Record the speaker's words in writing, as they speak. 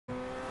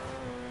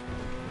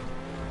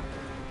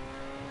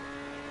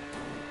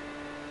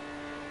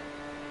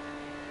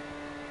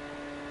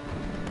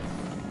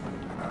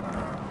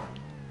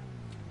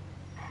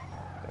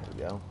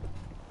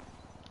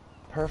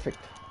Perfect.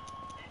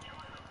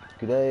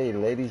 Good day,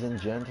 ladies and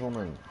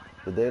gentlemen.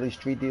 The daily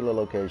street dealer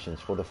locations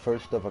for the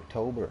 1st of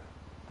October.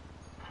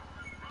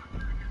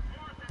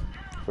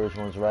 First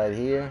one's right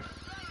here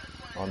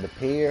on the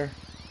pier.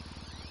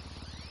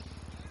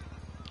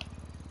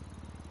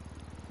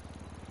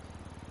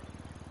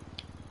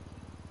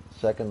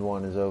 Second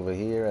one is over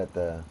here at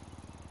the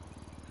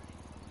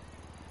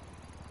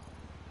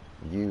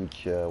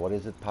huge, what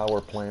is it,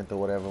 power plant or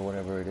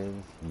whatever it is.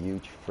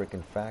 Huge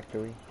freaking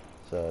factory.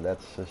 So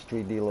that's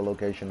street dealer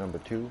location number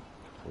 2,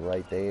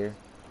 right there.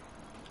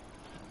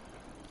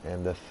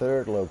 And the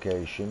third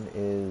location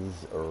is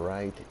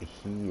right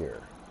here,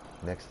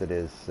 next to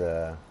this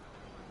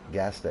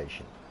gas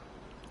station.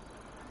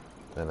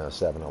 And a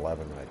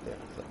 7-Eleven right there.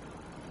 So,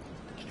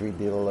 street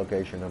dealer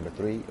location number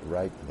 3,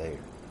 right there.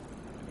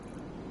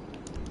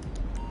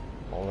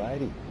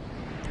 Alrighty.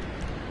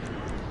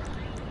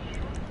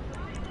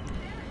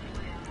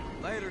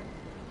 Later.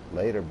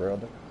 Later,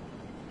 brother.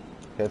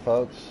 Okay,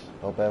 folks.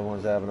 Hope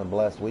everyone's having a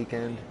blessed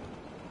weekend.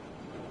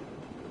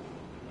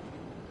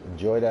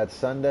 Enjoy that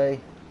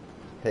Sunday.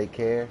 Take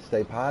care.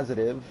 Stay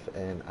positive.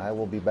 And I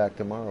will be back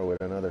tomorrow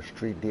with another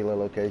Street Dealer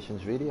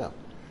Locations video.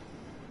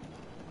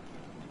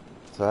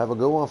 So have a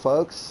good one,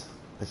 folks.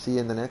 I'll see you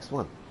in the next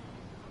one.